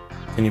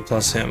 can you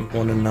plus him?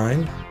 1 and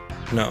 9?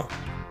 No.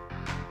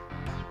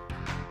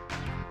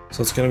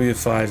 So it's gonna be a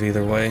 5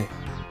 either way.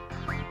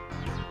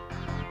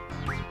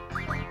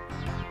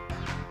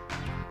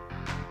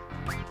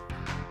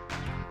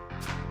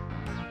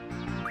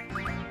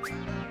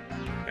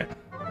 Okay.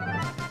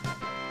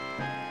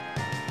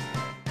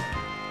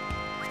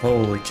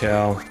 Holy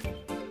cow.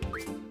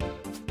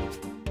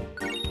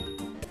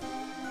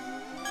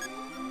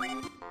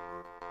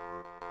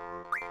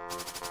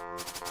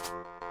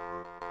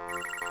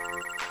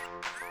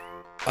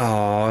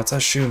 Oh, it's a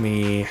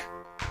Shumi.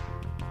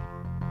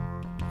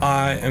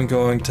 I am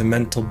going to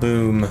mental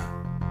boom.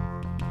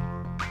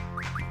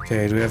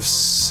 Okay, do we have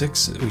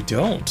 6? We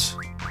don't.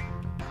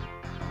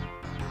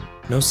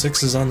 No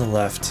 6s on the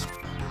left.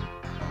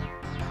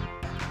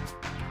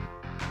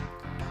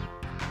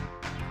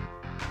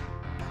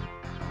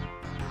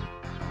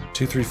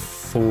 Two, 3,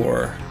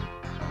 4.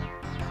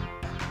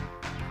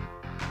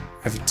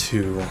 I have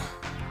 2.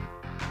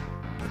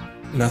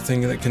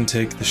 nothing that can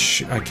take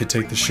the I could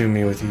take the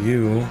Shumi with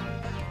you.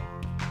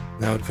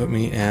 That would put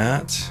me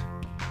at...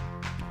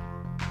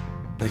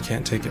 They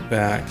can't take it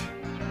back.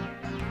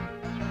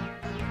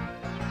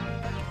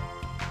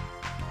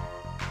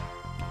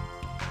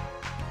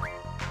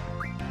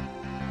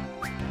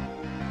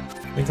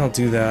 I think I'll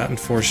do that and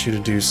force you to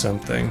do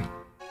something.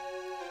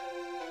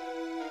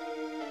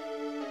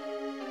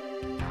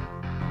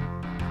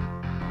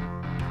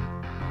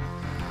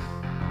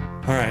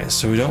 Alright,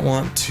 so we don't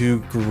want 2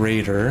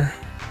 greater.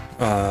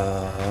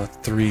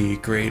 3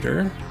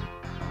 greater.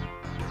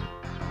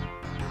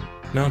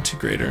 No, 2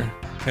 greater.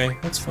 Okay,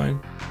 that's fine.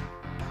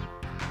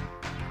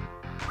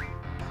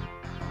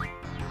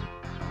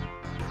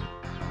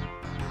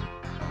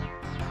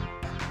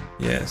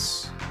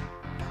 Yes.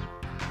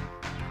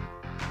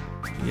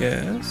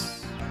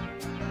 Yes.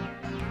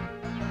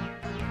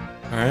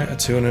 Alright, a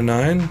 2 and a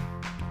 9.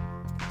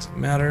 Doesn't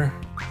matter.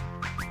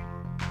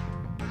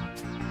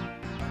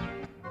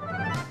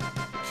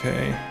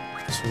 Okay,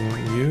 so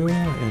you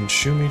and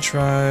Shumi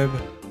Tribe.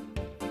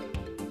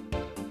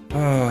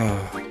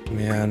 Oh,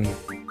 man.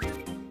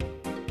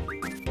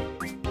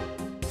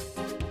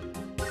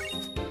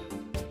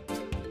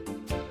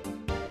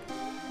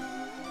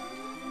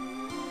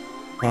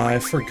 I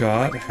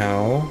forgot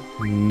how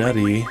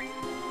nutty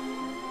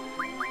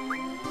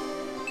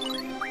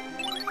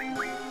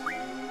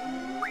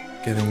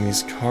getting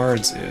these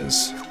cards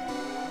is.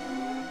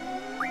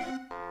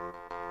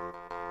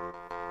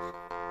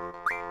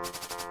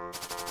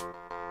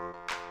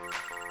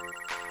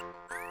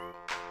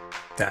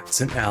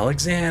 That's an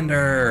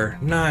Alexander!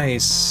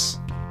 Nice!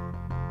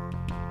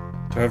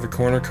 Do I have a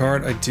corner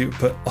card? I do,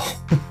 but oh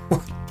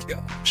my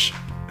gosh.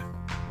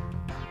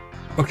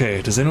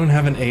 Okay, does anyone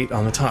have an 8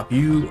 on the top?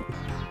 You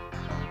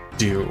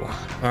do.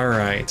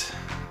 Alright.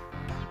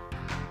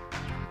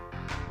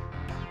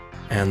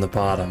 And the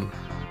bottom.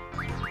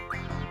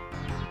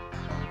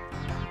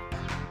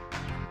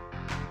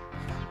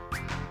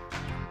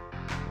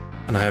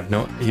 And I have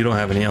no... You don't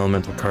have any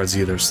elemental cards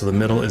either, so the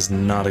middle is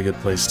not a good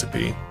place to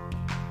be.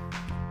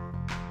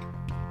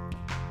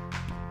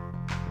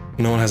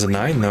 No one has a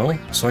 9 though,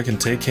 so I can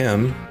take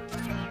him.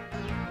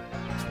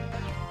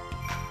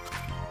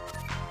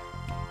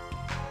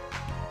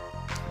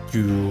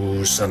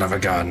 You son of a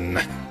gun.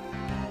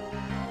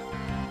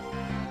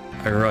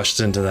 I rushed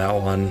into that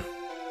one.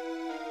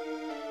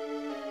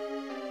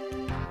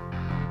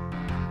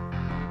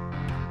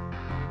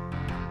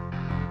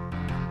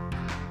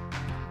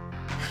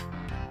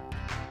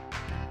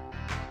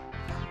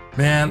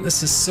 Man,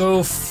 this is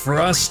so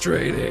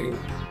frustrating.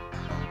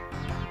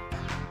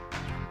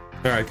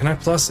 Alright, can I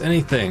plus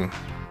anything?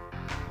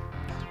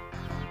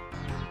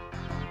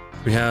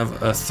 We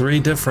have a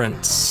 3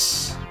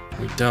 difference.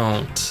 We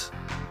don't.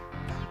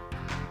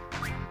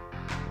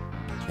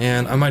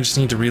 And I might just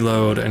need to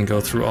reload and go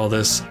through all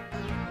this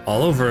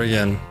all over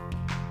again.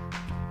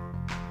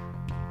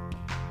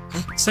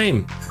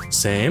 Same.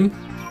 Same.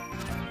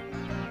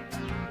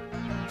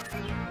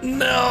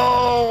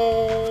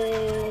 No!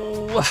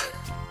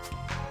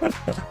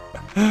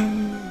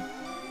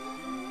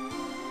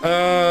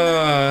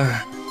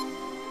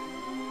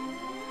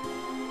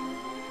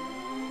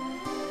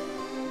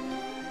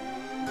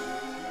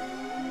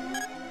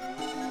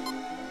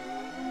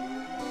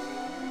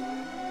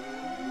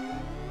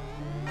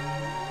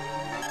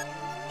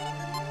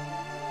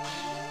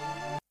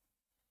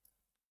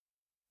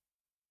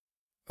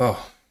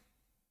 Oh.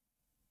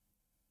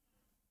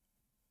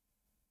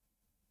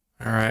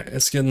 Alright,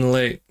 it's getting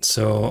late,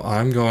 so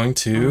I'm going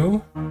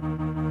to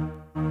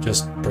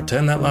just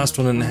pretend that last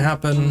one didn't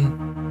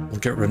happen. We'll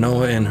get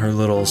Rinoa in her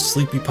little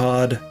sleepy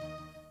pod,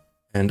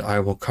 and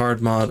I will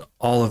card mod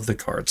all of the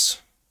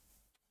cards.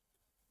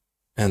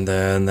 And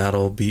then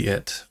that'll be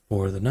it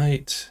for the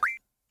night.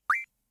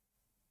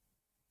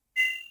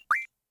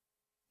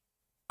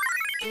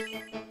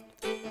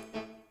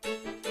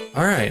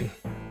 Alright.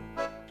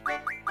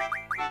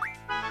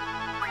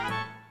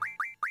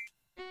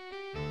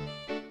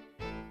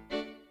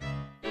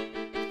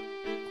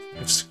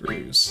 5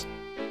 screws.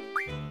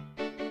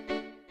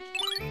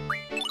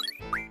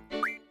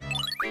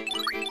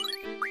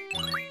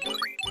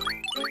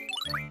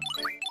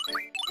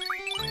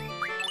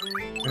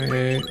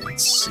 Okay,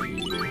 let's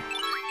see.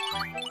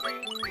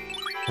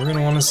 We're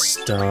gonna want to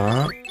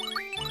stop.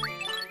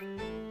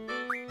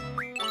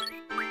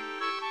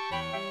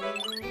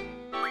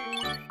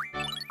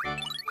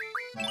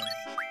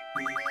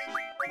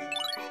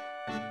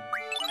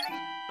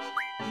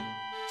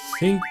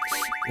 I think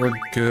we're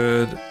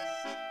good,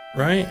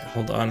 right?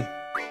 Hold on.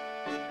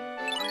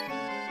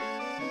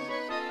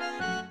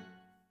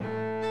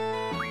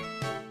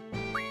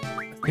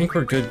 I think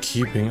we're good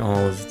keeping all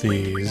of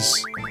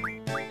these.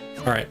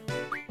 Alright.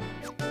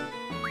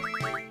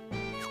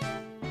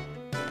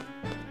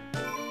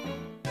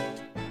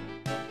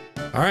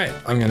 Alright,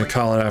 I'm gonna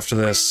call it after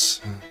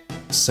this.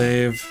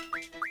 Save.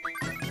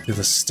 Do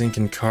the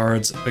stinking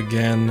cards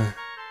again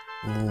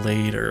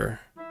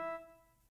later.